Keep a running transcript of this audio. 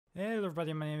Hey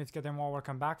everybody, my name is Captain Wall.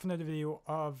 Welcome back for another video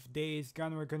of Days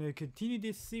Gone. We're going to continue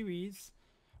this series.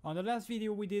 On the last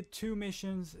video we did 2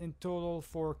 missions in total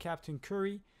for Captain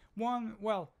Curry. One,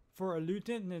 well, for a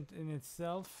lieutenant in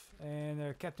itself,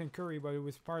 and Captain Curry, but it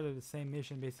was part of the same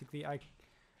mission basically. I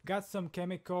got some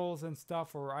chemicals and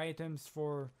stuff, or items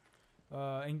for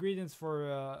ingredients for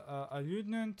a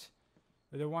lieutenant.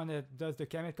 The one that does the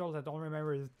chemicals, I don't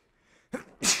remember his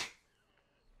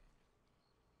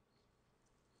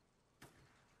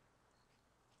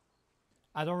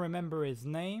I don't remember his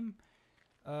name,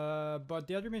 but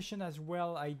the other mission as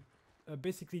well, I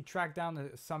basically tracked down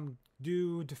some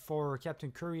dude for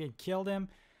Captain Curry and killed him.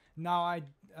 Now I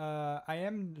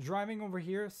am driving over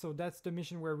here, so that's the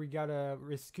mission where we gotta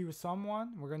rescue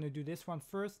someone. We're gonna do this one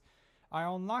first. I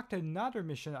unlocked another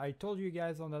mission. I told you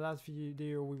guys on the last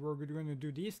video we were gonna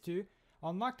do these two.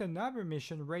 Unlocked another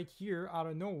mission right here out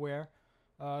of nowhere.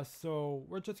 So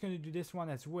we're just gonna do this one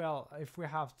as well if we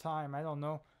have time. I don't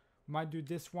know. Might do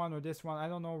this one or this one. I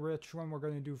don't know which one we're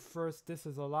going to do first. This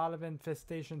is a lot of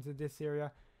infestations in this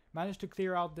area. Managed to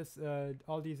clear out this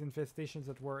all these infestations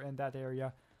that were in that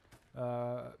area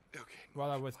while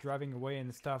I was driving away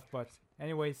and stuff. But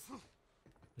anyways,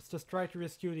 let's just try to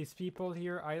rescue these people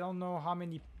here. I don't know how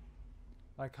many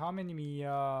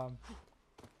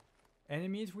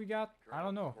enemies we got. I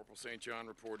don't know. Corporal St. John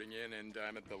reporting in, and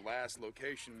I'm at the last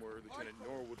location where Lieutenant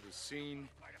Norwood was seen.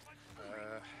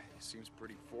 He seems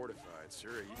pretty fortified, sir.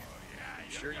 You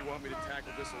sure you want me to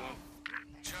tackle this alone?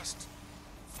 Just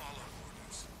follow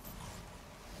orders.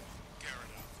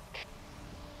 Garrett.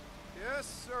 Yes,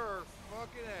 sir.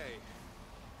 Fucking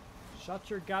A. Shut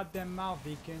your goddamn mouth,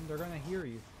 Deacon. They're gonna hear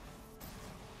you.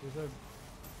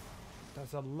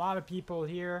 There's a lot of people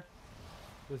here.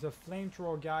 There's a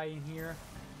flamethrower guy in here.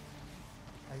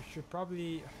 I should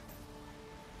probably...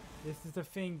 This is the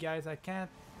thing, guys. I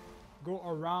can't go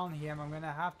around him. I'm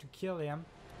gonna have to kill him.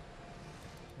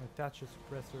 Attach a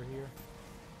suppressor here.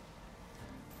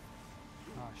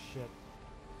 Oh shit.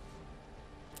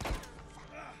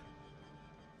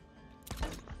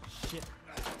 Shit.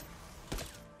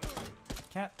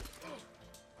 Can't.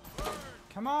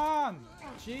 Come on!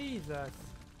 Jesus!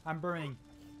 I'm burning.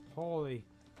 Holy.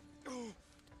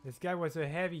 This guy was a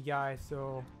heavy guy,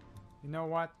 so you know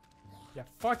what? Yeah,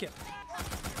 fuck it.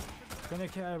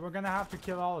 We're gonna have to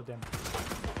kill all of them.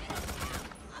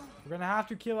 We're gonna have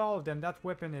to kill all of them. That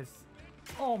weapon is,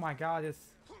 oh my god,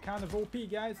 it's kind of OP,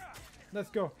 guys. Let's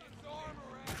go.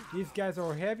 These guys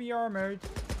are heavy armored.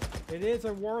 It is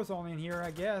a war zone in here,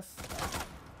 I guess.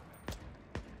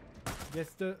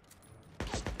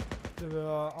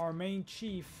 Our main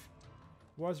chief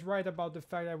was right about the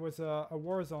fact that it was a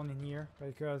war zone in here,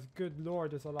 because good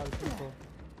lord, there's a lot of people.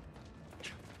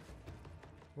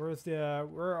 Where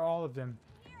are all of them?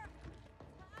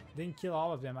 Didn't kill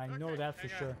all of them, I know that for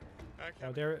sure.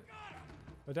 Oh, there.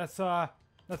 But that's a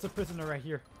prisoner right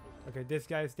here. Okay, this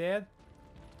guy's dead.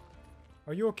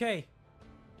 Are you okay?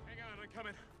 Hang on, I'm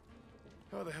coming.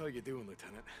 How the hell are you doing,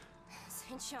 Lieutenant?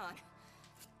 St. John.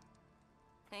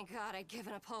 Thank God I'd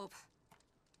given up hope.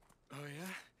 Oh, yeah?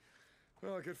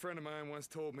 Well, a good friend of mine once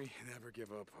told me, never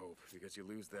give up hope, because you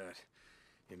lose that,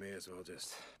 you may as well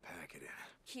just pack it in.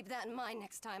 Keep that in mind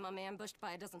next time I'm ambushed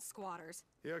by a dozen squatters.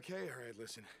 You okay? All right,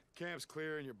 listen. Camp's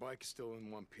clear and your bike's still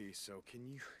in one piece, so can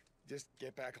you just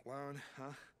get back alone,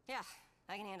 huh? Yeah,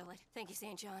 I can handle it. Thank you,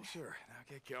 St. John. Sure, now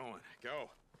get going. Go.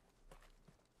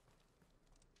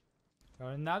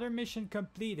 Another mission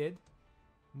completed.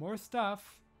 More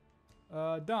stuff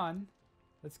done.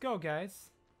 Let's go,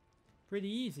 guys. Pretty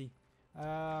easy.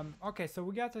 Okay, so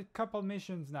we got a couple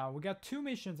missions now. We got 2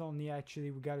 missions only,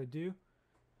 actually, we gotta do.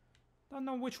 Don't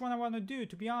know which one I want to do.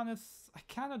 To be honest, I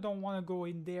kind of don't want to go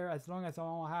in there as long as I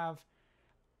don't have...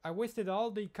 I wasted all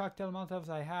the cocktail molotovs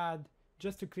I had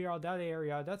just to clear out that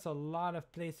area. That's a lot of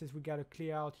places we gotta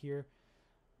clear out here.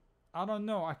 I don't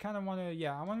know. I kind of want to...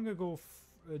 Yeah, I want to go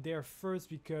there first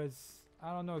because...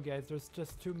 I don't know, guys. There's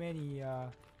just too many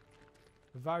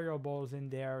variables in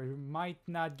there. You might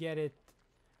not get it.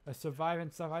 Survive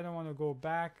and stuff. I don't want to go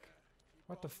back.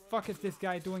 What the fuck is this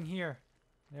guy doing here?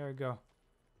 There we go.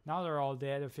 Now they're all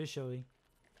dead officially.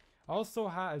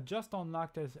 Also just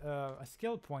unlocked a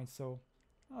skill point, so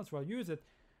might as well use it.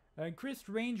 Increased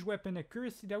range weapon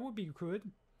accuracy, that would be good.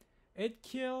 It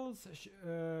kills,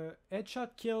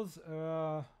 headshot kills,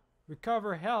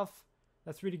 recover health.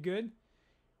 That's really good.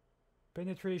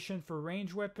 Penetration for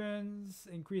range weapons.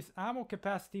 Increase ammo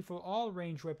capacity for all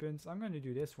range weapons. I'm going to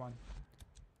do this one.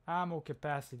 Ammo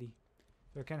capacity.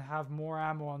 So I can have more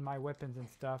ammo on my weapons and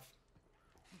stuff.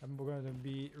 I'm going to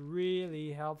be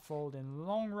really helpful in the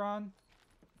long run.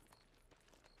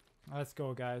 Let's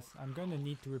go, guys. I'm gonna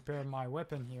need to repair my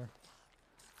weapon here.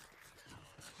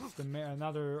 It's the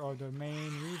the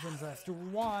main reasons as to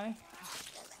why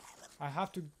I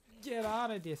have to get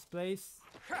out of this place.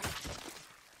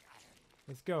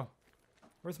 Let's go.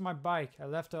 Where's my bike? I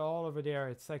left it all over there.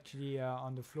 It's actually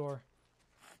on the floor.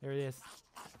 There it is.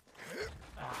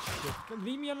 Oh shit.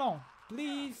 Leave me alone,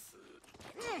 please.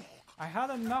 I had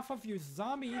enough of you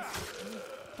zombies the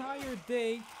entire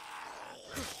day.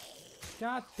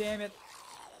 God damn it.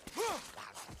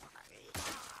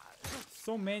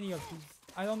 So many of these.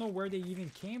 I don't know where they even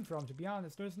came from, to be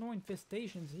honest. There's no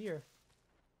infestations here.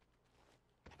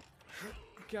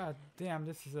 God damn,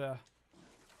 this is a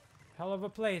hell of a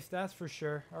place, that's for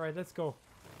sure. Alright, let's go.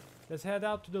 Let's head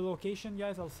out to the location,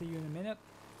 guys. I'll see you in a minute.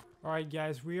 Alright,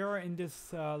 guys, we are in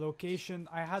this location.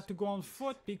 I had to go on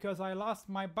foot because I lost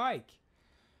my bike.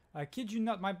 I kid you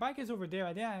not, my bike is over there.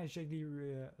 I didn't actually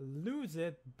lose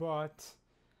it, but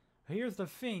here's the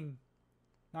thing.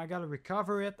 Now I gotta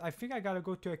recover it. I think I gotta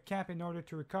go to a camp in order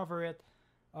to recover it.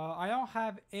 I don't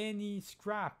have any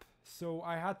scrap, so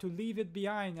I had to leave it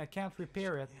behind. I can't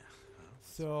repair it.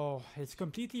 So it's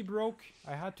completely broke.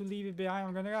 I had to leave it behind.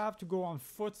 I'm gonna have to go on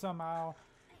foot somehow.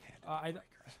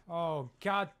 Oh,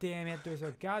 god damn it. There's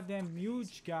a goddamn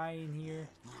huge guy in here.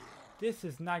 This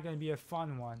is not gonna be a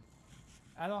fun one.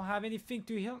 I don't have anything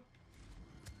to heal.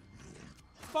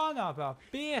 Son of a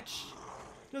bitch!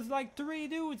 There's like 3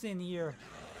 dudes in here.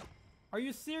 Are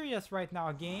you serious right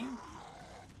now, game?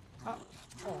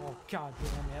 Oh, god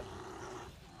damn it.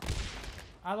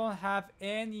 I don't have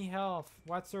any health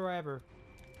whatsoever.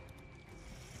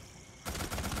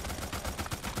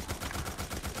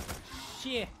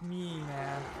 Shit me,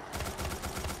 man.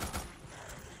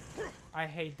 I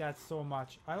hate that so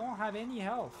much. I don't have any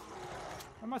health.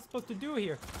 What am I supposed to do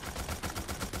here?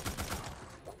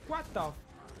 What the?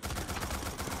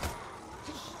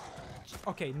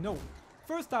 Okay, no.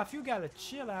 First off, you gotta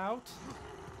chill out.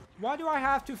 Why do I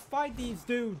have to fight these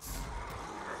dudes?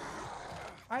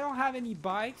 I don't have any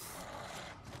bikes.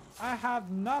 I have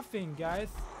nothing, guys.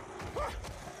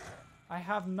 I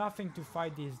have nothing to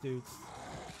fight these dudes.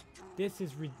 This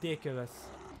is ridiculous.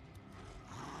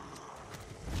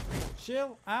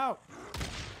 Chill out.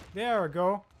 There we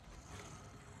go.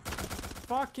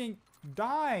 Fucking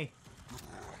die.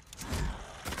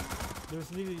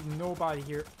 There's literally nobody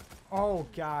here. Oh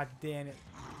god damn it.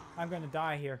 I'm gonna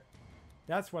die here.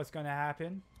 That's what's gonna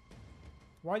happen.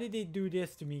 Why did they do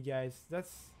this to me, guys?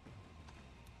 That's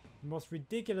the most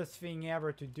ridiculous thing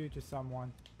ever to do to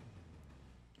someone.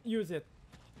 Use it.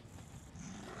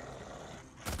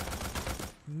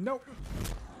 Nope.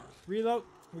 Reload.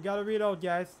 We gotta reload,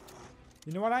 guys.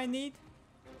 You know what I need?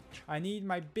 I need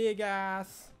my big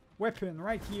ass weapon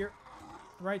right here.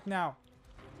 Right now.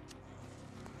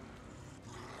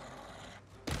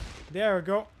 There we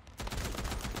go.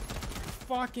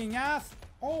 Fucking ass.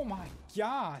 Oh my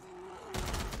god.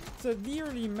 It's a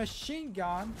nearly machine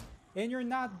gun and you're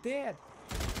not dead.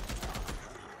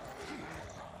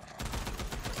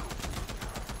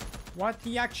 What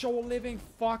the actual living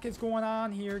fuck is going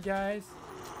on here, guys?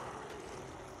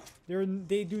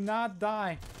 They do not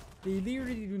die. They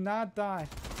literally do not die.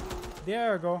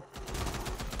 There we go.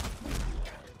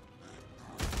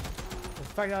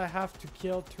 The fact that I have to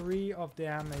kill 3 of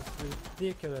them is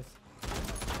ridiculous.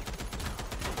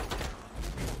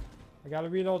 I gotta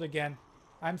reload again.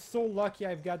 I'm so lucky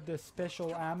I've got the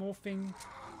special ammo thing,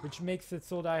 which makes it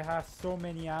so that I have so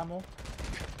many ammo.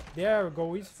 There we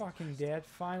go, he's fucking dead,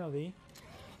 finally.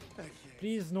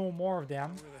 Please no more of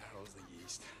them. Where the hell's the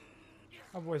yeast?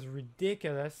 That was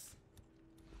ridiculous.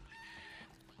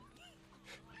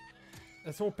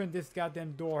 Let's open this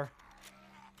goddamn door.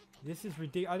 This is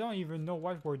ridiculous. I don't even know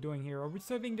what we're doing here. Are we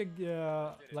serving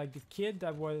the like the kid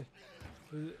that was?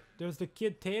 There's the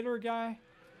kid Taylor guy.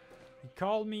 He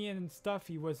called me and stuff.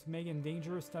 He was making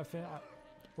dangerous stuff in.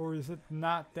 Or is it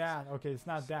not that? Okay, it's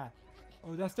not that.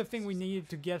 Oh, that's the thing we needed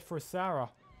to get for Sarah.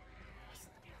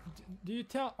 Do you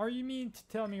tell? Are you mean to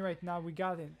tell me right now we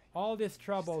got in all this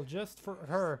trouble just for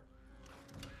her?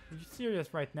 Are you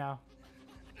serious right now?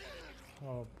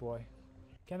 Oh boy.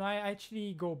 Can I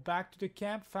actually go back to the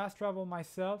camp, fast travel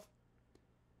myself?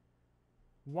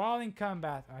 While in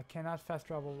combat. I cannot fast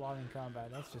travel while in combat.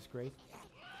 That's just great.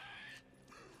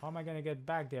 How am I gonna get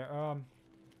back there? You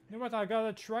know what? I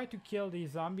gotta try to kill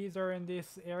these zombies that are in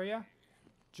this area.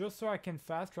 Just so I can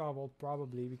fast travel,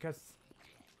 probably. Because...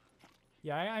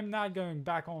 yeah, I'm not going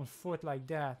back on foot like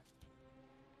that.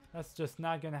 That's just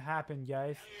not gonna happen,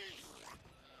 guys.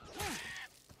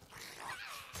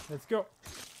 Let's go.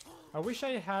 I wish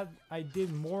I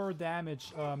did more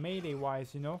damage melee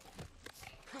wise, you know.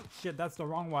 Shit, that's the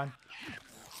wrong one.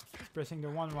 pressing the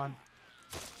one.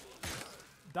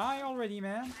 Die already,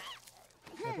 man.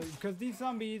 Yeah, because these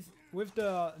zombies, with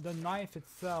the knife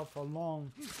itself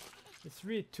alone, it's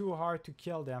really too hard to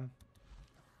kill them.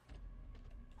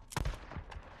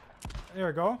 There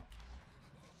we go.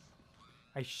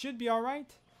 I should be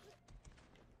alright.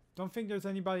 Don't think there's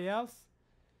anybody else.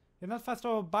 You're not fast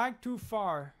travel back too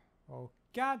far. Oh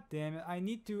god damn it. I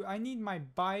need my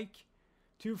bike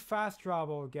to fast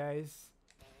travel, guys.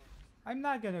 I'm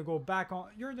not gonna go back on.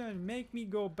 You're gonna make me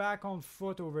go back on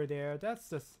foot over there. That's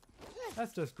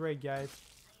just great, guys.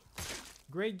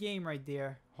 Great game right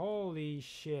there. Holy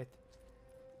shit.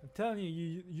 I'm telling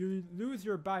you, you lose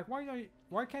your bike.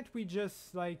 Why can't we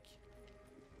just like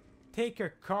take a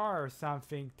car or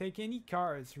something? Take any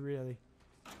cars, really.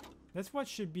 That's what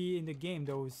should be in the game,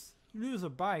 though. Is lose a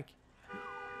bike.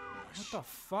 What the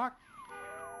fuck?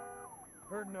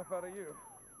 Heard enough out of you.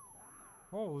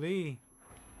 Holy.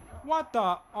 What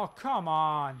the? Oh, come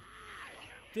on.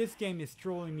 This game is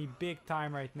trolling me big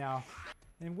time right now.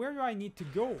 And where do I need to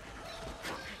go?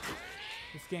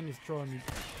 This game is trolling me.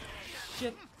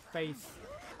 Shit face.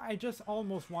 I just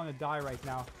almost want to die right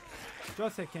now.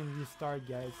 Just so I can restart,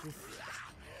 guys. This is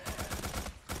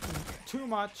too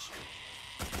much.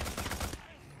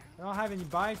 I don't have any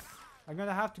bikes. I'm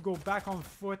gonna have to go back on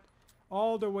foot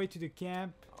all the way to the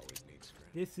camp.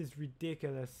 This is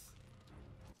ridiculous.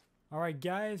 Alright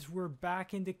guys, we're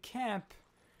back in the camp.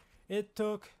 It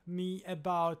took me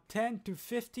about 10 to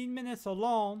 15 minutes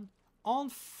alone on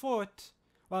foot.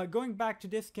 Well, going back to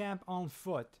this camp on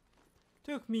foot.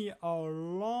 Took me a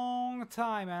long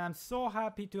time, and I'm so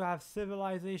happy to have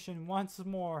civilization once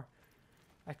more.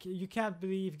 You can't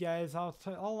believe, guys, how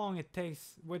long it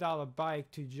takes without a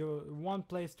bike to go one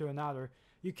place to another.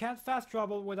 You can't fast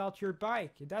travel without your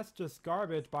bike. That's just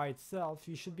garbage by itself.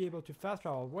 You should be able to fast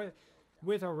travel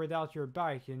with or without your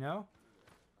bike, you know?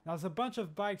 There's a bunch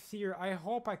of bikes here. I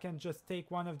hope I can just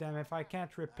take one of them if I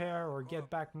can't repair or get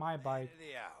back my bike.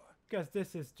 Because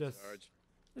this is just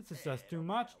too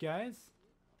much, guys.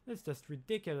 It's just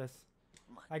ridiculous.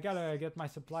 I gotta get my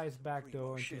supplies back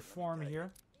though into form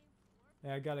here.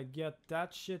 Yeah, I gotta get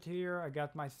that shit here. I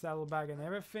got my saddlebag and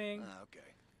everything. Okay.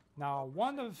 Now,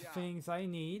 one of the things I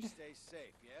need... Stay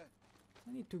safe, yeah?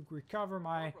 I need to recover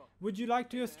my... Would you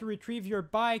like us to retrieve your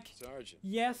bike? Sergeant.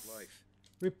 Yes.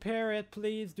 Repair it,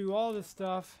 please. Do all the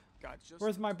stuff.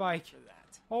 Where's my bike?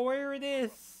 Oh, where it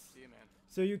is. See you, man.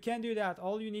 So you can do that.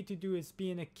 All you need to do is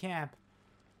be in a camp.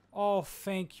 Oh,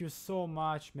 thank you so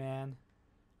much, man.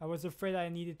 I was afraid I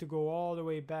needed to go all the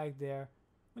way back there.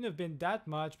 Wouldn't have been that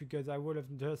much because I would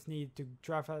have just needed to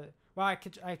travel. Well, I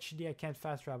can't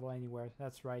fast travel anywhere.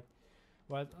 That's right.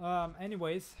 But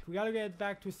anyways, we gotta get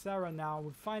back to Sarah now.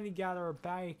 We finally got our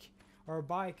bike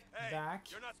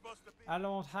back. You're not supposed to be. I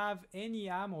don't have any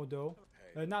ammo though.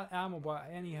 Not ammo, but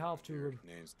any health to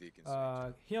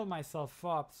heal myself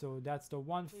up. So that's the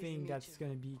one thing that's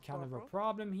gonna be kind of a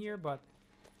problem here. But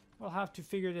we'll have to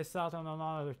figure this out on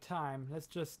another time. Let's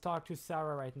just talk to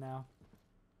Sarah right now.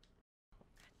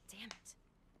 Damn it.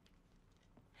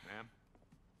 Ma'am?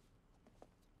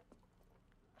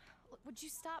 Would you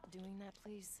stop doing that,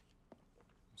 please?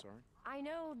 I'm sorry? I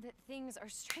know that things are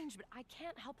strange, but I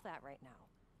can't help that right now.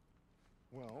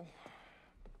 Well,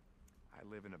 I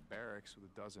live in a barracks with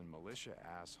a dozen militia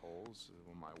assholes,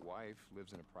 while my wife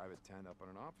lives in a private tent up on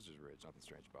an officer's ridge. Nothing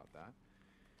strange about that.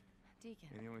 Deacon.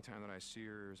 And the only time that I see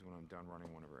her is when I'm done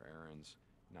running one of her errands.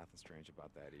 Nothing strange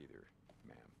about that either,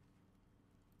 ma'am.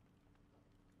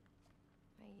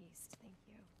 My yeast, thank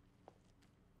you.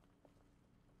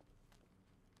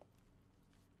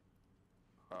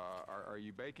 Are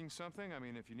you baking something? I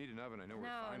mean, if you need an oven, I know where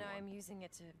to find No, one. I'm using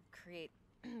it to create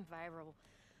viral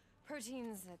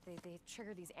proteins that they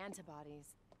trigger these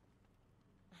antibodies.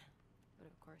 But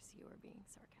of course, you are being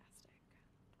sarcastic.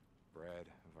 Bread,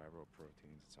 viral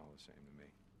proteins, it's all the same to me.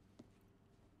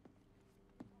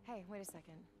 Hey, wait a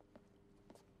second.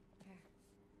 Here.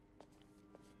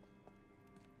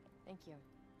 Thank you.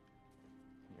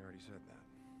 You already said that.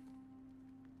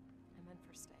 I meant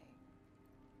for stay.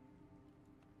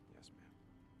 Yes, ma'am.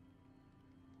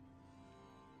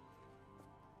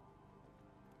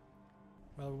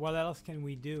 Well, what else can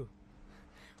we do?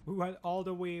 We went all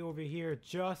the way over here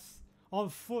just on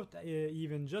foot,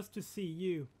 even just to see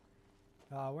you.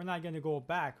 We're not gonna go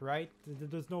back, right?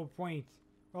 There's no point.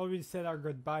 We already said our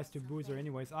goodbyes to Boozer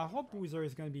anyways. I hope Boozer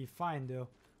is gonna be fine though,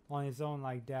 on his own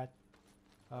like that.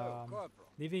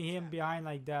 Leaving him behind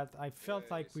like that, I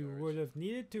felt like we would have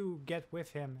needed to get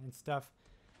with him and stuff.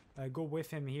 Go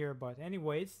with him here, but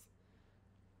anyways.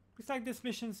 Looks like this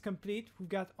mission is complete. We've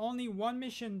got only one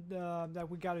mission that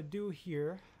we gotta do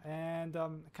here, and I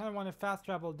kind of want to fast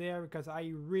travel there because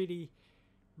I really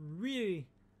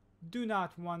do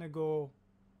not want to go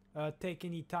take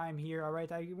any time here. All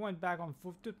right, I went back on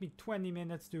foot. Took me 20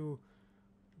 minutes to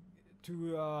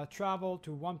travel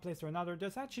to one place or another.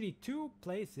 There's actually two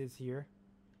places here.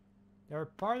 They're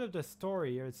part of the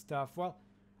story or stuff. Well,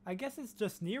 I guess it's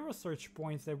just Nero search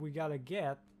points that we gotta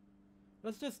get.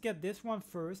 Let's just get this one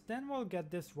first, then we'll get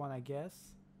this one, I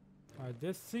guess. Alright,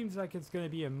 this seems like it's gonna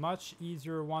be a much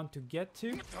easier one to get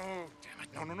to. Oh,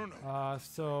 damn it. No.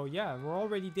 So yeah, we're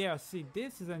already there. See,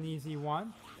 this is an easy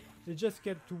one. To just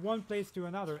get to one place to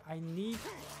another. I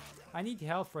need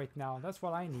health right now. That's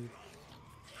what I need.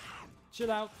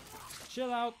 Chill out.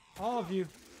 Chill out. All of you.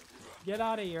 Get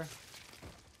out of here.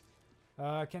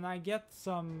 Can I get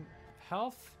some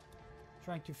health?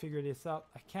 Trying to figure this out.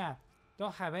 I can't.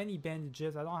 Don't have any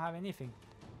bandages. I don't have anything.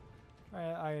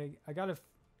 I gotta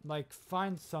like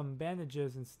find some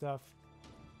bandages and stuff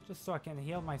just so I can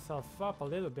heal myself up a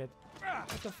little bit.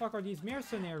 What the fuck are these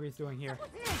mercenaries doing here?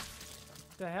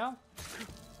 What the hell?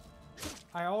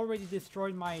 I already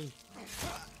destroyed my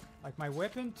my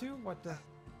weapon too. What the?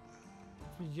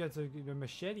 Just the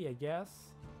machete, I guess.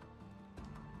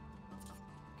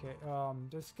 Okay.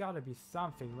 There's gotta be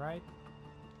something, right?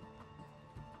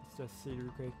 Let's just see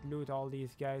real quick. Loot all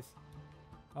these guys.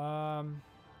 I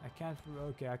can't.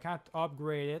 Okay, I can't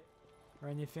upgrade it or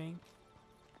anything.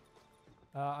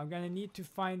 I'm gonna need to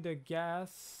find the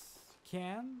gas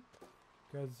can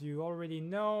because you already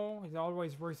know it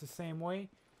always works the same way.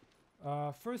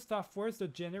 First off, where's the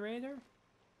generator?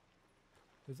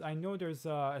 Because I know there's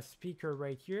a speaker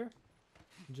right here.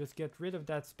 Just get rid of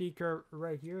that speaker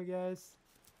right here, guys.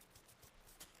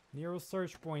 Nero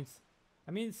search points.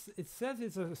 I mean, it says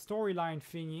it's a storyline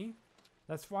thingy.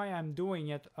 That's why I'm doing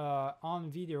it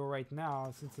on video right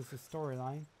now, since it's a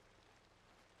storyline.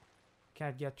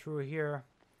 Can't get through here.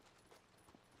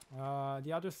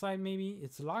 The other side, maybe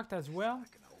it's locked as well.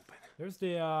 There's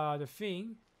the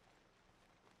thing.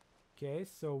 Okay,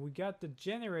 so we got the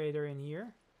generator in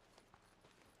here.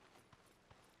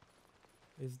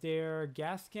 Is there a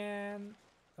gas can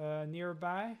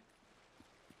nearby?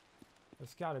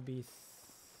 There's gotta be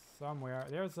somewhere.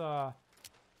 There's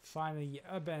finally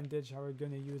a bandage we're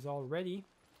gonna use already.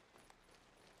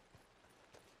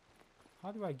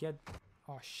 How do I get?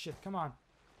 Oh shit! Come on.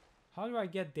 How do I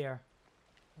get there?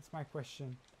 That's my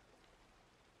question.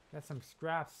 Got some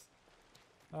scraps.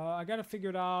 I gotta figure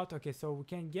it out. Okay, so we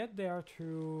can get there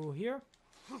through here.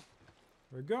 There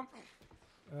we go.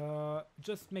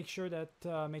 Just make sure that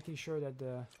making sure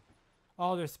that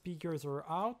all the speakers are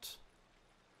out.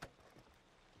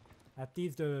 At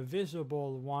least the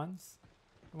visible ones.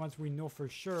 The ones we know for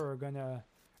sure are gonna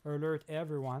alert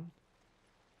everyone.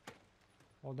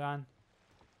 Hold on.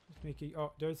 Just making.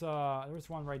 Oh, there's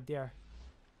one right there.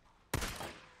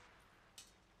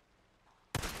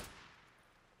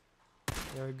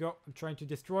 There we go. I'm trying to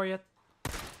destroy it.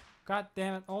 God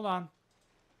damn it. Hold on.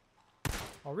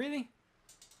 Oh, really?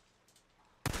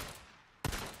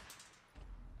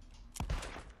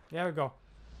 There we go.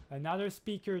 Another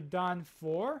speaker done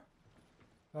for.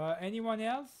 Anyone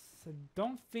else? I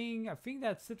think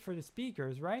that's it for the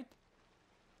speakers, right?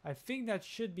 I think that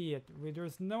should be it.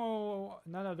 There's none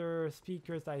other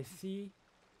speakers I see.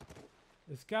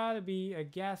 There's gotta be a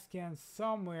gas can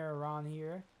somewhere around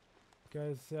here.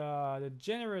 Because the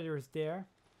generator is there.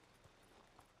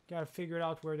 Gotta figure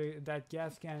out where that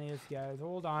gas can is, guys.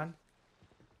 Hold on.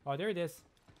 Oh, there it is.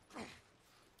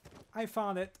 I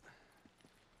found it.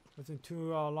 Wasn't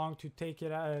too long to take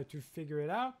it out, to figure it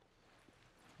out.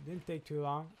 Didn't take too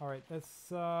long. All right, let's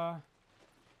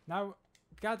now.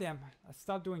 Goddamn, I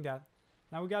stopped doing that.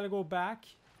 Now we gotta go back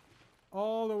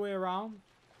all the way around,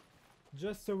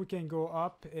 just so we can go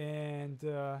up and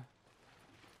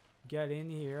get in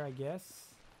here. I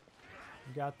guess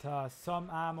we got some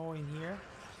ammo in here.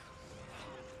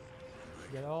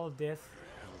 Get all of this.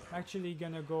 I'm actually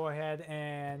gonna go ahead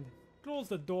and close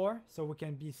the door so we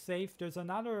can be safe. There's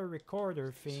another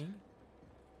recorder thing.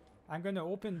 I'm gonna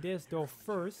open this door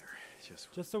first,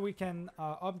 just so we can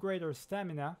upgrade our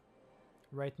stamina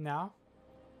right now.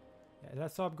 Yeah,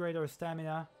 let's upgrade our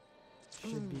stamina.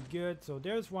 Should be good. So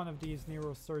there's one of these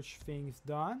Nero search things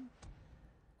done.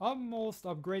 Almost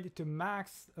upgraded to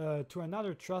max to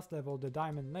another trust level, the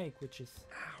Diamond Lake, which is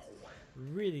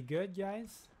really good,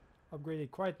 guys.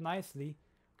 Upgraded quite nicely.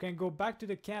 Can go back to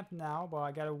the camp now, but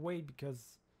I gotta wait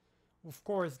because, of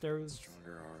course, there's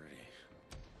Stronger already.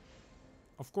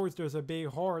 Of course, there's a big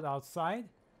horde outside.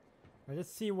 But let's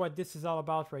see what this is all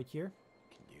about right here.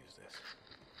 Can use this.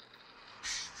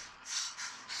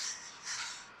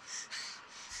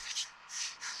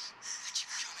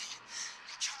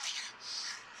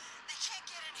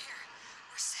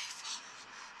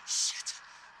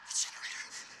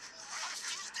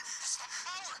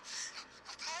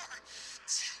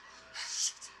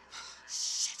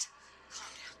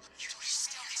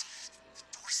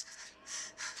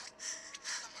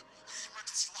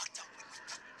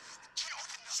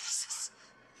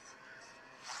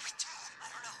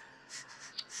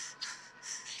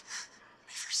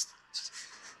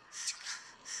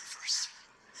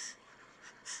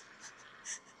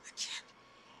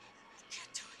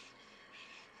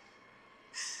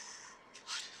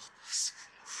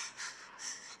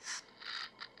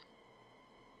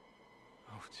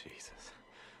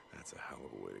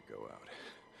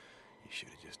 should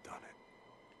have just done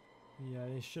it. Yeah,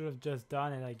 they should have just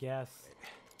done it, I guess.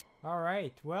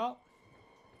 Alright, well.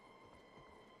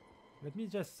 Let me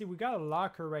just see. We got a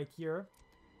locker right here.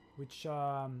 Which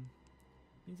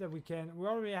means that we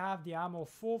already have the ammo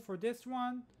full for this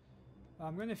one.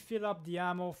 I'm gonna fill up the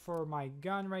ammo for my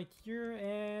gun right here,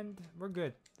 and we're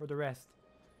good for the rest.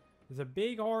 There's a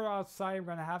big horde outside.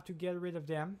 We're gonna have to get rid of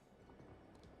them.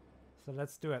 So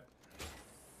let's do it.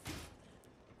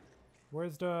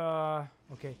 Where's the...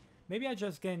 Okay. Maybe I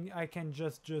can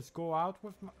just go out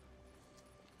with my...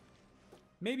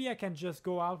 Maybe I can just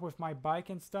go out with my bike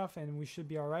and stuff, and we should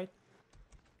be alright.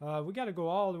 We gotta go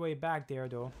all the way back there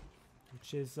though,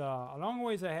 which is a long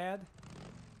ways ahead.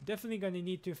 Definitely gonna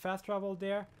need to fast travel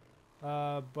there,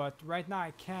 but right now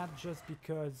I can't just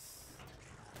because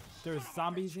there's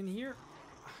zombies in here.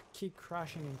 I keep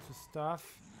crashing into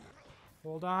stuff.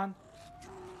 Hold on.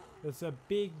 There's a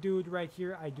big dude right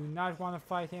here. I do not want to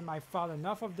fight him. I fought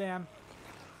enough of them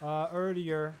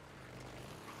earlier.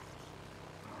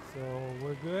 So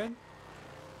we're good.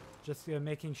 Just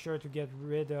making sure to get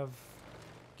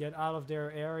out of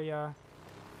their area.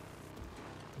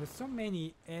 There's so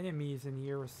many enemies in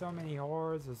here, or so many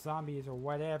hordes or zombies or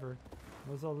whatever.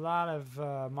 There's a lot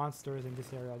of monsters in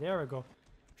this area. There we go.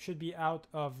 Should be out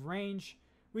of range.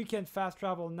 We can fast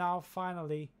travel now,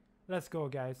 finally. Let's go,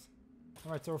 guys.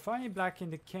 Alright, so we're finally back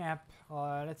in the camp.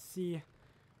 Let's see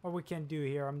what we can do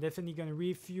here. I'm definitely going to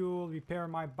refuel, repair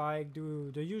my bike,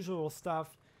 do the usual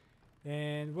stuff.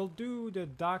 And we'll do the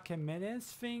Doc Jimenez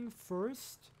thing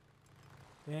first.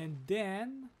 And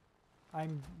then I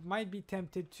might be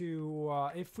tempted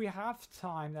to, if we have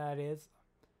time, that is,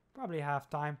 probably have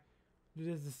time, do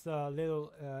this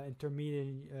little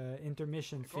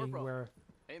intermission thing where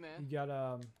Hey, man. you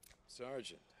gotta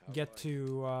Sergeant, how's get life?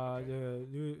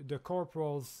 to the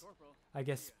corporal's, I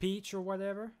guess, speech or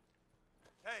whatever.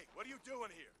 Hey, what are you doing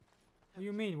here? What do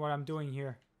you mean what I'm doing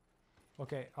here?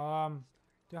 Okay,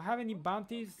 do I have any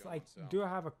bounties? I do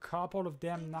have a couple of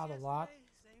them, not a lot.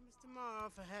 Same as tomorrow,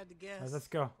 if I had to guess. Alright, let's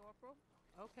go. Corporal?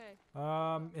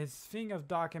 Okay. His thing of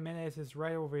Doc Jimenez is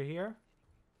right over here.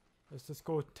 Let's just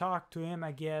go talk to him,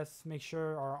 I guess. Make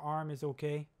sure our arm is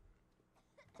okay.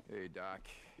 Hey, Doc.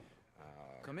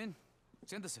 Come in.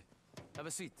 Siéntese. Have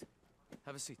a seat.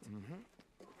 Have a seat.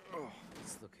 Oh,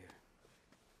 let's look here.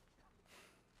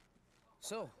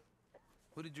 So,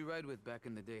 who did you ride with back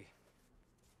in the day?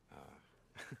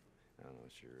 I don't know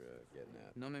what you're getting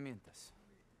at. No me mientas.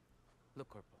 Look,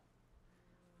 Corporal.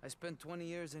 I spent 20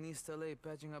 years in East LA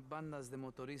patching up bandas de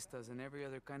motoristas and every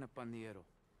other kind of pandillero.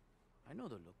 I know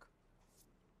the look.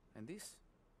 And this?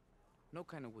 No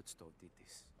kind of wood stove did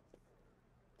this.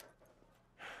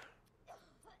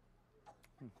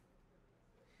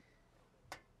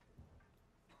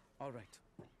 All right.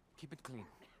 Keep it clean.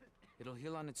 It'll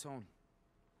heal on its own.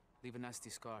 Leave a nasty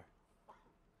scar.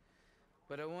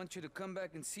 But I want you to come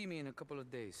back and see me in a couple of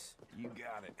days. You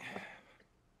got it.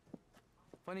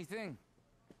 Funny thing.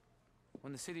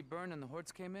 When the city burned and the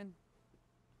hordes came in,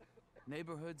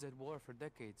 neighborhoods at war for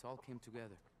decades all came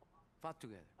together. Fought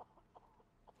together.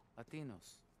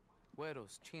 Latinos,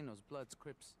 Güeros, Chinos, Bloods,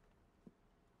 Crips.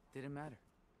 Didn't matter.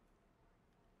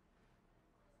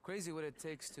 Crazy what it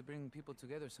takes to bring people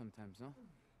together sometimes, no?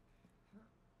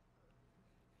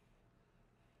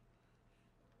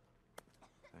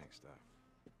 Thanks, Doc.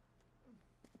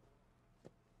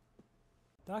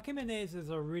 Doc Jimenez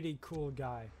is a really cool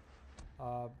guy.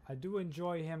 I do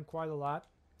enjoy him quite a lot.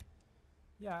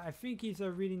 Yeah, I think he's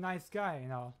a really nice guy, you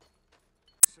know.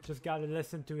 Just gotta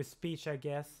listen to his speech, I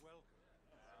guess.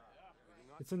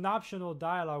 It's an optional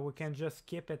dialogue. We can just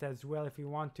skip it as well if we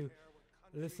want to.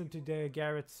 Listen to the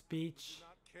Garrett's speech. We do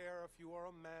not care if you are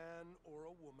a man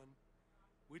or a woman.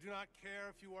 We do not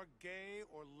care if you are gay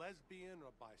or lesbian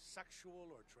or bisexual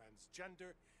or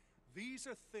transgender. These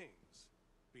are things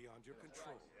beyond your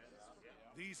control.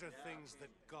 These are things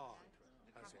that God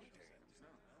has ordained,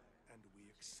 and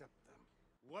we accept them.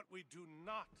 What we do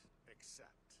not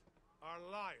accept are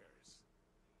liars,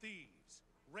 thieves,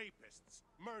 rapists,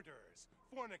 murderers,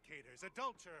 fornicators,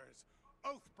 adulterers,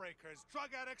 oath breakers,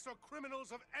 drug addicts, or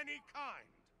criminals of any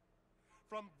kind.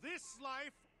 From this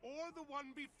life or the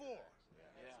one before.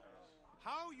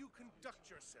 How you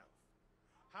conduct yourself,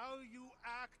 how you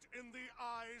act in the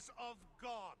eyes of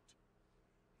God.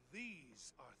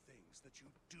 These are things that you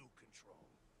do control.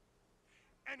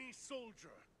 Any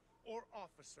soldier or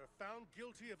officer found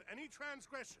guilty of any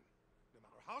transgression, no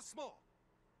matter how small,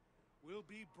 will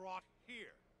be brought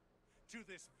here to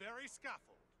this very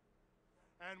scaffold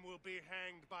and will be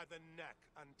hanged by the neck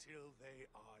until they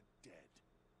are dead.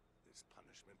 This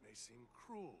punishment may seem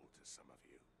cruel to some of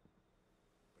you,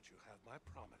 but you have my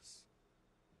promise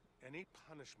Any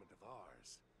punishment of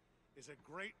ours is a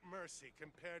great mercy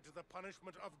compared to the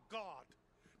punishment of God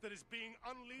that is being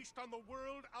unleashed on the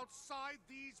world outside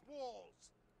these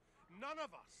walls. None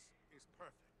of us is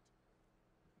perfect.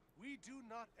 We do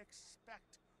not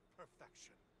expect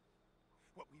perfection.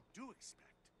 What we do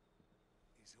expect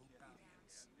is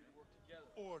obedience,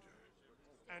 order,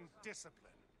 and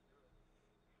discipline.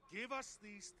 Give us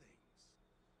these things,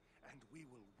 and we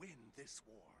will win this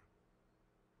war.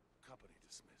 Company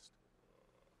dismissed.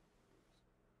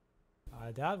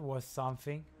 That was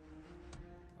something.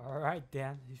 Alright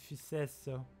then, if he says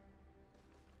so.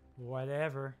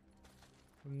 Whatever.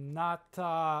 I'm not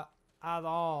at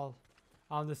all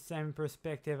on the same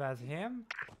perspective as him,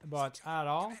 but at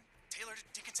all. Taylor,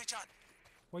 Deacon St. John.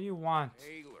 What do you want?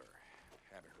 Taylor.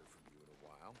 Haven't heard from you in a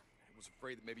while. I was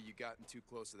afraid that maybe you gotten too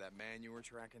close to that man you were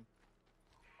tracking.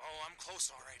 Oh, I'm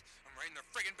close, all right. I'm right in their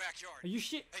friggin' backyard. Are you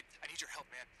shit? Hey, I need your help,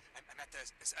 man. I'm at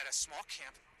a small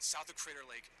camp south of Crater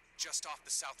Lake, just off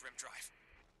the South Rim Drive.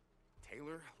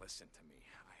 Taylor, listen to me.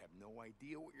 I have no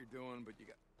idea what you're doing, but you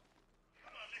got...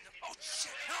 Oh,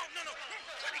 shit. No.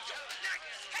 Let me go.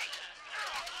 Hey!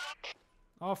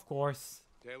 Of course.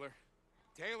 Taylor?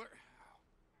 Oh,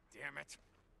 damn it.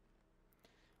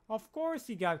 Of course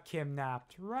he got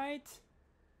kidnapped, right?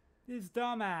 This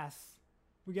dumbass.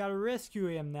 We gotta rescue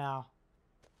him now.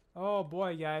 Oh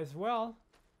boy, guys. Well,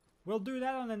 we'll do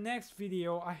that on the next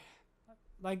video.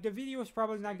 Like, the video is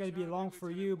probably not gonna be long for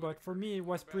you, but for me it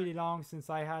was pretty long since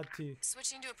I had to.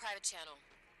 Switching to a private channel.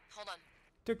 Hold on.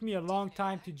 Took me a long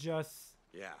time to just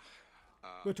Yeah.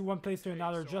 go to one place to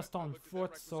another just on looked at that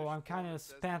foot, so I'm kind of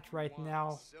requisition spent form. right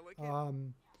now.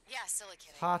 Yeah,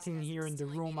 silicate. It's hot in here in the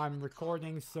room I'm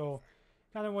recording, so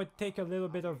kind of would take a little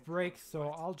bit of break, so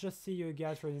I'll just see you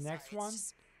guys for the next one.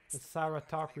 Let Sarah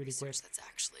talk really quick. That's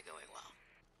actually going well.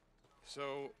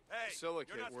 So, Hey, you're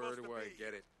silicate, not where supposed do to I be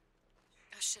get it?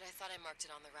 Oh shit, I thought I marked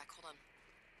it on the rec. Hold on.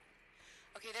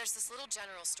 Okay, there's this little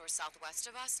general store southwest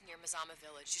of us near Mazama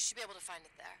Village. You should be able to find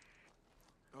it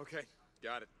there. Okay,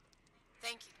 got it.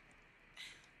 Thank you.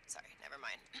 Sorry, never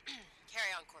mind.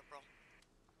 Carry on, Corporal.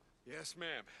 Yes,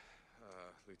 ma'am.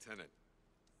 Lieutenant.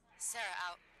 Sarah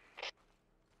out.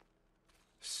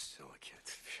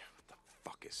 Silicate. What the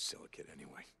fuck is silicate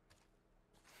anyway?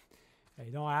 Hey,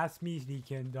 don't ask me,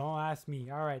 Deacon. Don't ask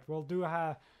me. Alright, we'll do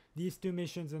these two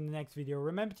missions in the next video.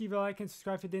 Remember to leave a like and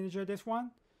subscribe if you did enjoy this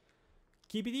one.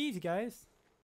 Keep it easy, guys.